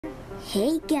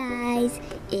Hey guys,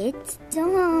 it's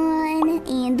Dawn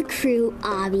and the crew,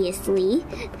 obviously.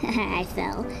 I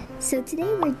fell. So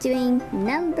today we're doing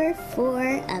number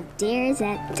 4 of Dares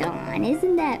at Dawn.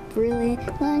 Isn't that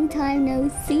brilliant? Long time no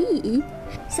see.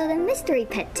 So the mystery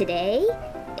pet today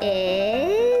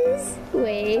is...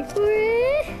 wait for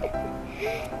it...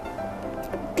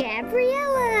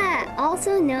 Gabriella,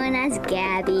 also known as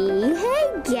Gabby.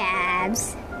 Hey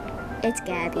Gabs. It's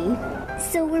Gabby.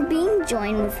 So we're being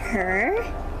joined with her,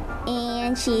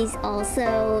 and she's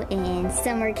also in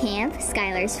summer camp,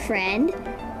 Skylar's friend.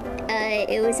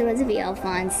 It was supposed to be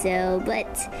Alfonso,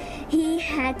 but he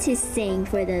had to sing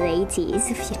for the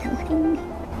ladies, if you know what I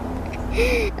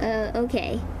mean.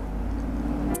 Okay.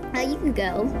 You can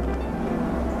go.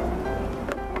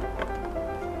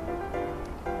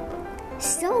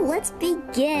 So let's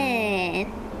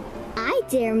begin. I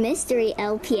dare Mystery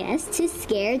LPS to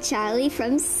scare Charlie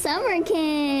from summer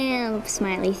camp.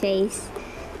 Smiley face.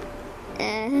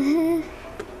 Oh.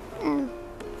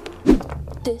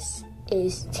 This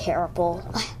is terrible.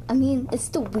 I mean, it's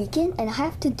the weekend and I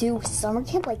have to do summer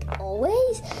camp like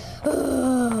always?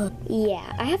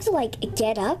 Yeah, I have to like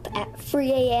get up at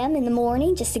 3 a.m. in the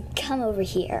morning just to come over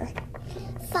here.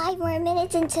 5 more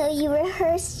minutes until you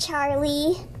rehearse,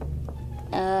 Charlie.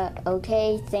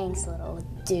 Okay, thanks, little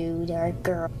dude or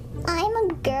girl. I'm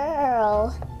a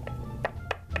girl.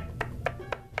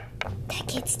 That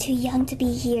kid's too young to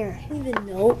be here. I don't even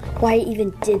know why I even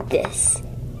did this.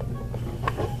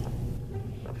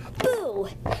 Boo!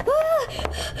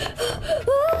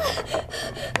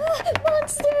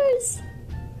 Monsters!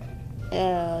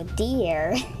 Oh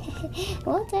dear.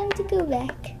 Well, time to go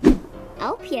back.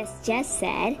 LPS just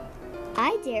said,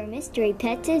 I dare Mystery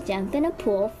Pet to jump in a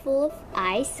pool full of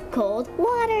ice cold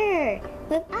water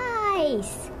with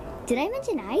ice. Did I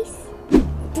mention ice?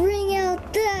 Bring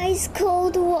out the ice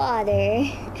cold water.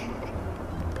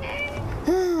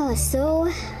 So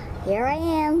here I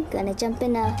am, gonna jump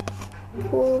in a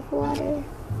pool of water.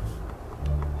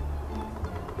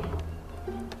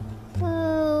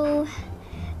 Oh,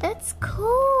 it's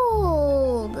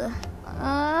cold.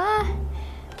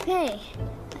 Okay,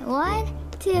 1,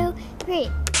 2, 3.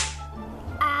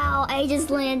 Ow, I just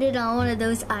landed on one of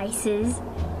those ices.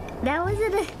 That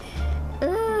wasn't a...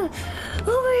 oh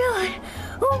my god!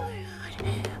 Oh my god!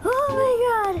 Oh my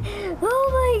god! Oh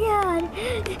my god!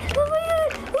 Oh my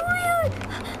god! Oh my god!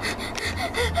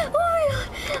 Oh my god!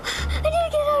 I need to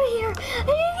get out of here! I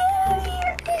need to get out of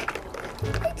here!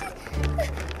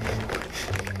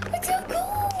 It's so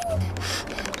cold!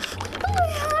 Oh my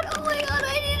god! Oh my god! I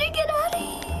need to get out of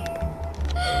here!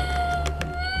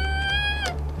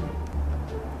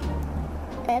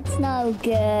 That's no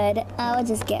good. I'll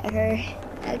just get her.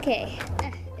 Okay.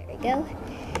 There we go.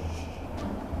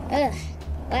 Ugh.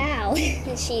 Wow.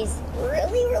 She's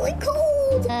really, really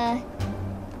cold.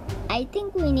 I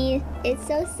think we need... It's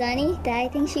so sunny that I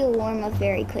think she'll warm up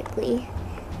very quickly.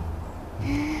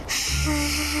 I'm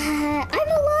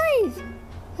alive!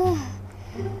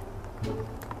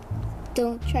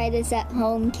 Don't try this at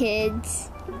home, kids.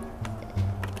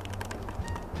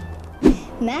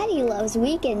 Maddie Loves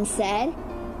Weekend said,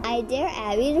 I dare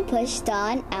Abby to push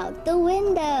Dawn out the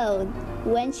window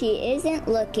when she isn't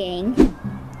looking.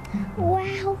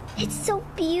 Wow, it's so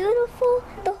beautiful.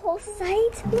 The whole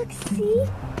site. Look, see?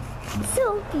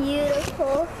 So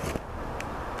beautiful.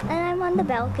 And I'm on the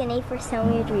balcony for some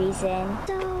weird reason.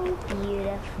 So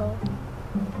beautiful.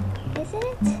 Isn't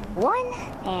it? 1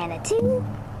 and a 2.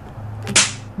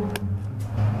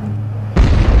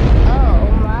 Oh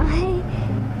my.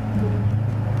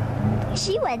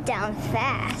 She went down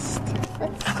fast.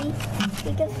 Let's see if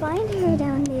we can find her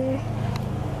down there.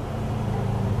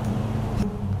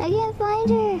 I can't find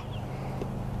her.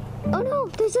 Oh no,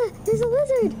 there's a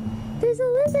lizard. There's a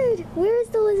lizard. Where is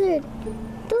the lizard?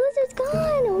 The lizard's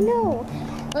gone. Oh no.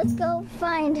 Let's go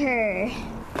find her.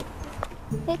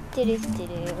 And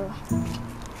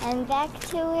back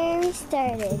to where we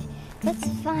started. Let's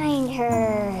find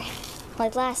her.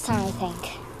 Like last time, I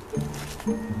think.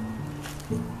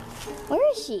 Where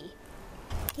is she?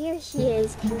 Here she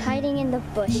is, hiding in the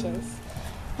bushes.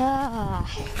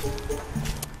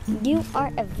 You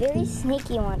are a very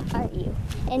sneaky one, aren't you?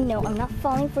 And no, I'm not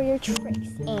falling for your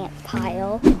tricks, Ant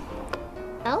Pile.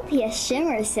 LPS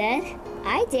Shimmer said,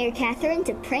 I dare Catherine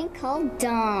to prank call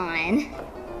Dawn.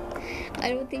 I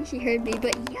don't think she heard me,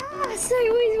 but yes, I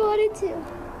always wanted to.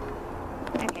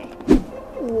 Okay,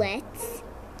 let's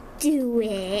do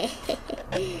it.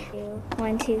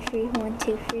 1, 2, 3, 1,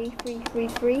 2, 3, 3, 3,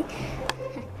 3.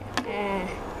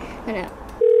 No.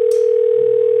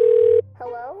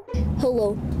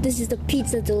 Hello, this is the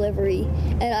pizza delivery,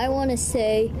 and I want to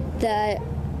say that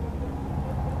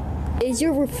Is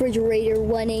your refrigerator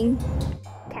running?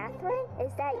 Catherine,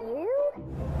 is that you?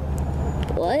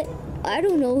 What? I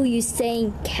don't know who you're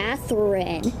saying,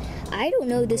 Catherine. I don't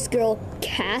know this girl,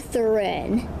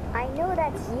 Catherine. I know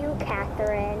that's you,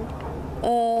 Catherine.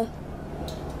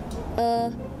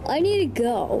 I need to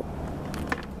go.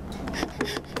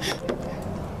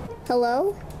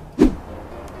 Hello?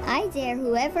 I dare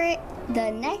whoever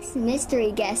the next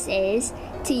mystery guest is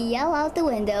to yell out the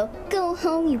window, "Go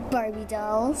home, you Barbie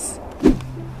dolls."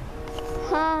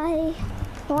 Hi.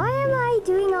 Why am I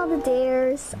doing all the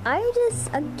dares? I'm just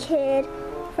a kid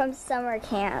from summer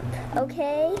camp,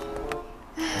 okay?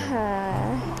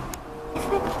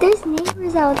 There's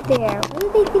neighbors out there. What do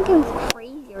they think I'm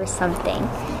crazy or something?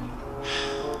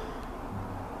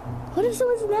 What if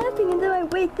someone's napping and then I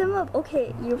wake them up?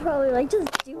 Okay, you're probably like, just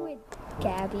do it,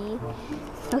 Gabby.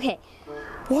 Okay,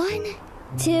 1,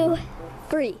 2,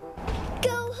 3.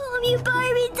 Go home, you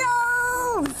Barbie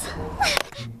dolls!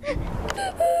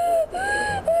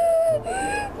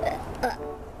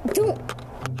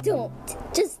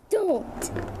 Just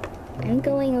don't. I'm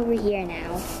going over here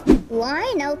now.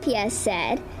 Lion LPS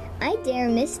said, I dare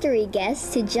mystery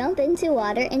guests to jump into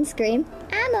water and scream,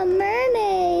 "I'm a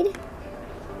mermaid."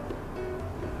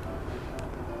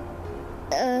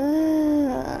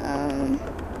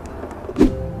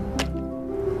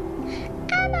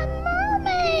 I'm a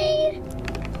mermaid.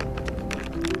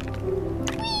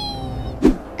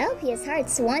 Whee! LPS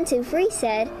Hearts 123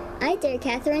 said, I dare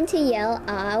Catherine to yell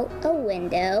out a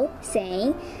window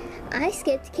saying, I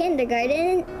skipped kindergarten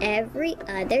in every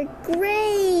other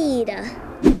grade.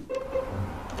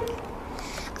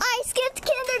 I skipped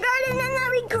kindergarten in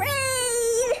every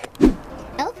grade.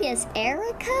 LPS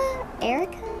Erica?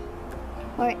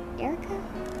 Or Erica?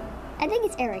 I think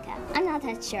it's Erica. I'm not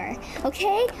that sure.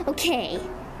 Okay.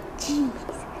 Jeez.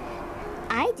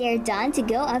 I dare Dawn to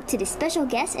go up to the special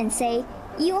guest and say,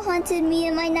 you haunted me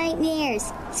in my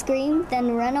nightmares. Scream,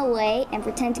 then run away and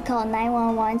pretend to call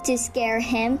 911 to scare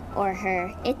him or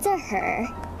her. It's a her.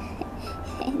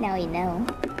 Now we know.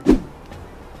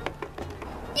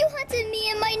 You haunted me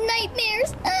in my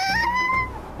nightmares.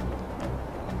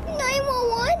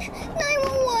 911!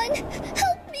 911!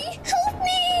 Help me!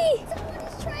 Someone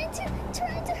is trying to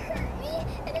hurt me,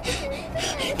 and it's very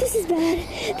bad. This is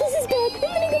bad. I'm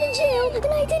gonna go to jail, and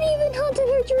I didn't even haunt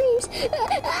her dreams. Oh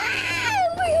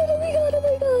my god.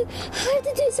 I have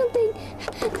to do something.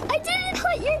 I didn't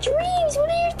haunt your dreams. What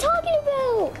are you talking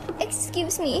about?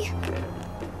 Excuse me.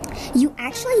 You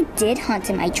actually did haunt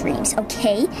in my dreams,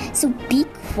 okay? So be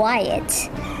quiet.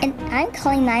 And I'm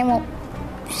calling 911.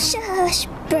 Shush,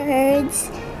 birds.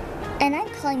 And I'm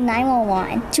calling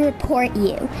 911 to report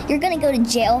you. You're gonna go to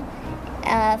jail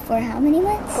for how many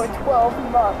months? For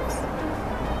 12 months.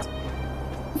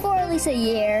 For at least a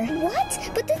year. What?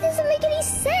 But that doesn't make any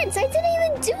sense. I didn't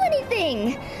even do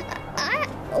anything.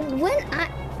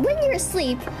 When you're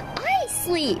asleep, I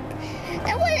sleep.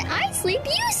 And when I sleep,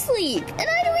 you sleep. And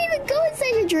I don't even go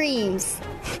inside your dreams.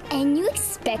 And you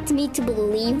expect me to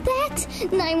believe that?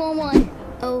 911.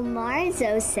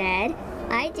 Omarzo said,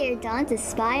 I dare Dawn to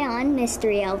spy on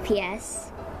Mystery LPS.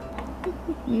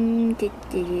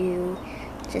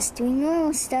 Just doing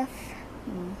normal stuff.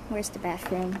 Where's the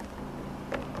bathroom?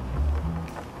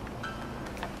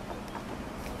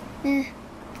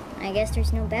 I guess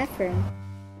there's no bathroom.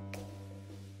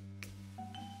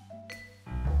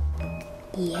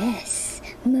 Yes,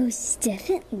 most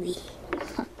definitely.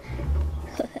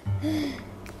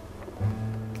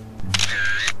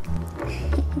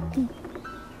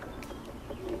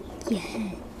 Yes.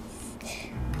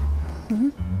 Huh?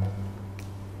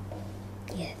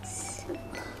 Yes.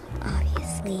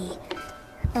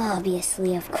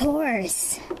 Obviously, of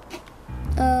course.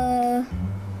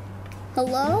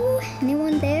 Hello?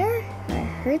 Anyone there? I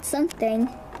heard something.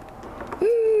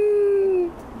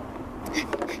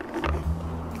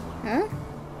 Huh?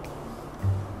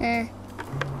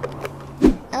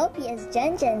 LPS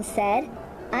Jen said,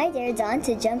 I dare Dawn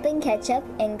to jump in ketchup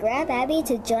and grab Abby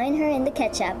to join her in the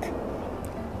ketchup.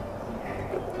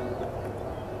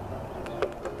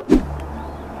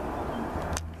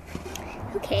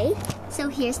 Okay, so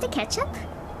here's the ketchup.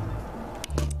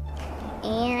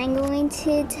 And I'm going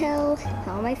to tell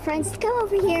all my friends to come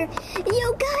over here.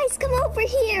 Yo guys, come over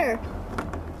here!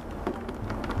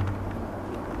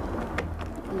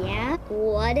 Yeah?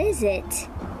 What is it?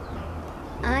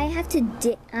 I have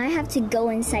to go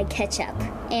inside ketchup,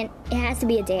 and it has to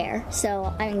be a dare,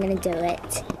 so I'm gonna do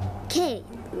it. Okay,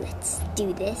 let's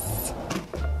do this.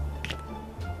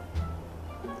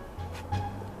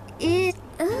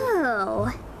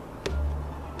 Oh,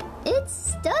 it's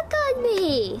stuck on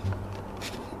me.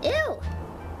 Ew.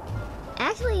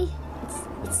 Actually,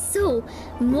 It's so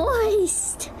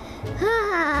moist.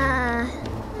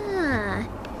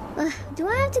 Do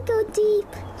I have to go deep?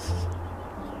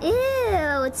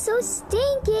 Ew, it's so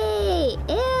stinky.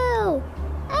 Ew.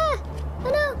 Oh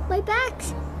no, my back.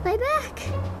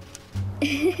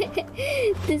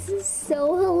 This is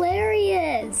so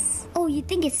hilarious. Oh, you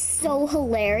think it's so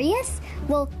hilarious?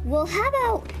 Well, how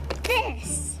about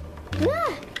this?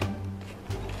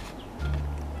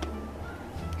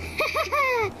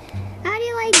 How do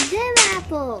you like them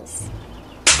apples?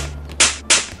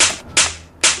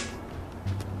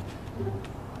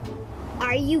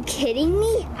 Are you kidding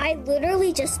me? I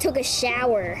literally just took a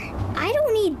shower. I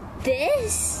don't need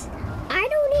this.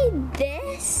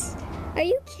 Are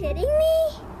you kidding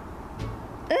me?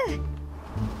 Ugh.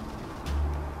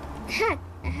 Ha,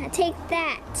 take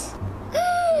that.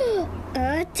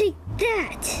 Take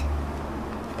that.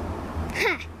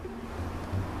 Ha.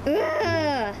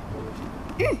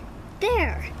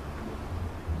 There.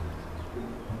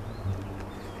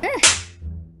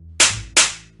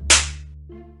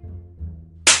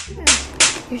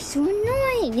 You're so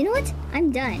annoying. You know what?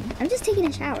 I'm done. I'm just taking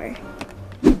a shower.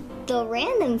 The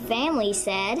random family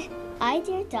said, I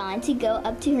dare Dawn to go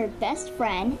up to her best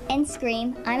friend and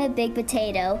scream, I'm a big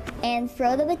potato, and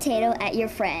throw the potato at your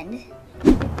friend.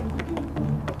 I'm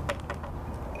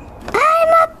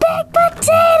a big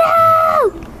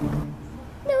potato!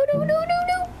 No.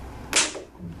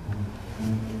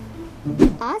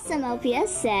 Awesome LPS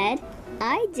said,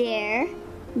 I dare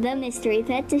the mystery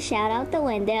pet to shout out the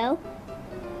window.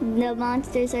 The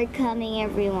monsters are coming,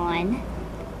 everyone.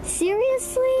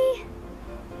 Seriously?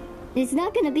 It's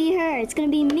not gonna be her, it's gonna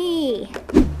be me.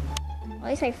 At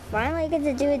least I finally get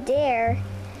to do a dare.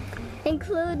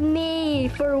 Include me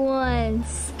for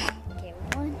once. Okay,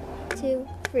 1, 2,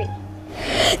 3.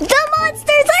 The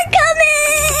monsters are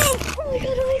coming! Oh my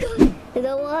god.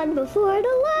 The one before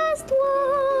the last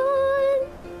one.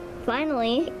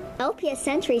 Finally, LPS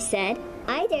Sentry said,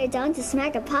 I dare Dawn to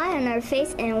smack a pie on her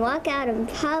face and walk out in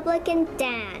public and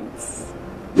dance.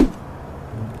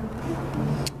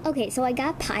 Okay, so I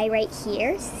got pie right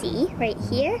here, see, right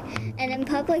here, and then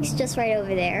Publix just right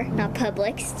over there. Not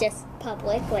Publix, just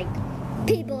public, like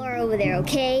people are over there,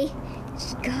 okay?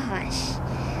 Gosh.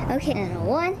 Okay, and a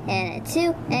 1, and a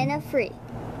 2, and a 3.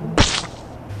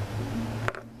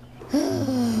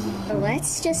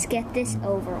 Let's just get this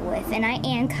over with, and I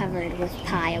am covered with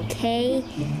pie, okay?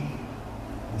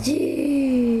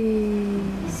 Jeez.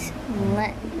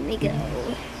 Let me go.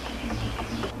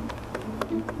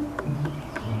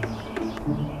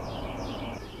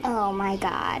 Oh my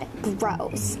god,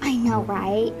 gross. I know,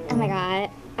 right? Oh my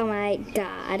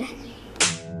god.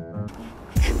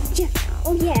 Yeah,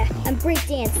 oh yeah, I'm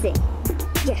breakdancing.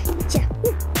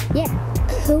 Yeah.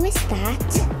 Who is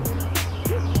that?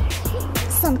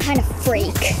 Some kind of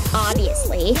freak,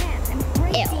 obviously.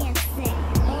 Ew.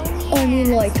 I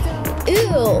mean, like,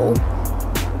 ew.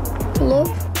 Look.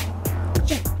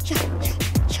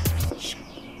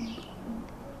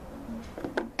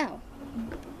 Oh.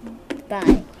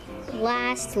 Bye.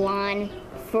 Last one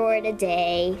for the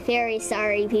day. Very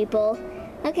sorry, people.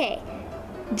 Okay.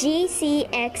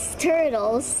 GCX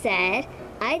Turtles said,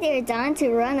 I dare Dawn to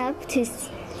run up to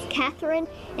Catherine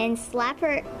and slap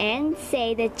her and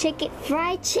say the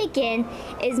fried chicken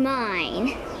is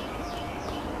mine.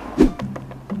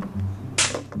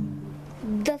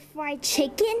 The fried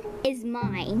chicken is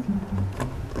mine.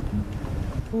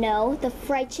 No, the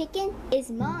fried chicken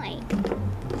is mine.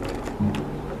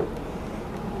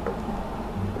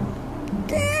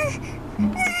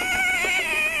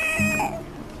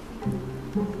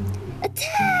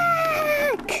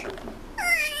 Attack!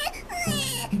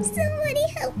 Somebody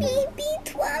help me be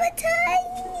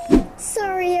traumatized.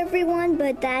 Sorry everyone,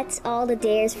 but that's all the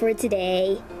dares for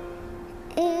today.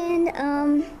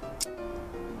 And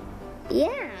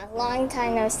yeah, long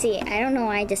time no see. I don't know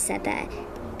why I just said that.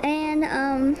 And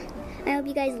I hope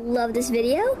you guys love this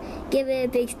video. Give it a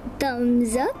big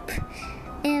thumbs up.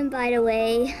 And by the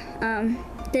way,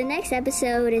 the next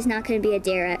episode is not going to be a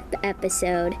dare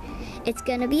episode. It's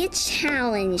going to be a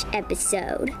challenge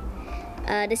episode.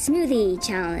 The smoothie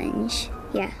challenge.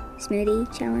 Yeah, smoothie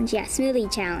challenge. Yeah,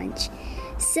 smoothie challenge.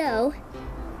 So,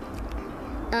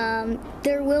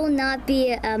 there will not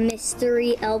be a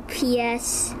mystery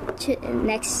LPS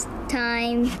next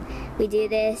time we do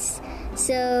this.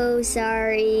 So,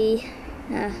 sorry.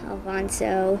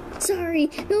 Alfonso. Sorry.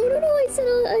 No,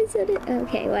 I said it.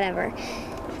 Okay, whatever.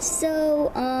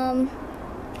 So,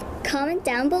 comment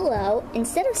down below.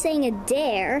 Instead of saying a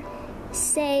dare,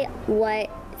 say what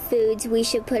foods we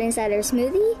should put inside our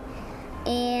smoothie.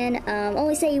 And,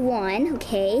 only say one,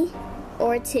 okay?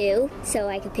 or two, so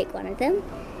I could pick one of them.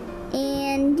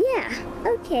 And yeah,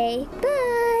 okay,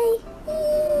 bye!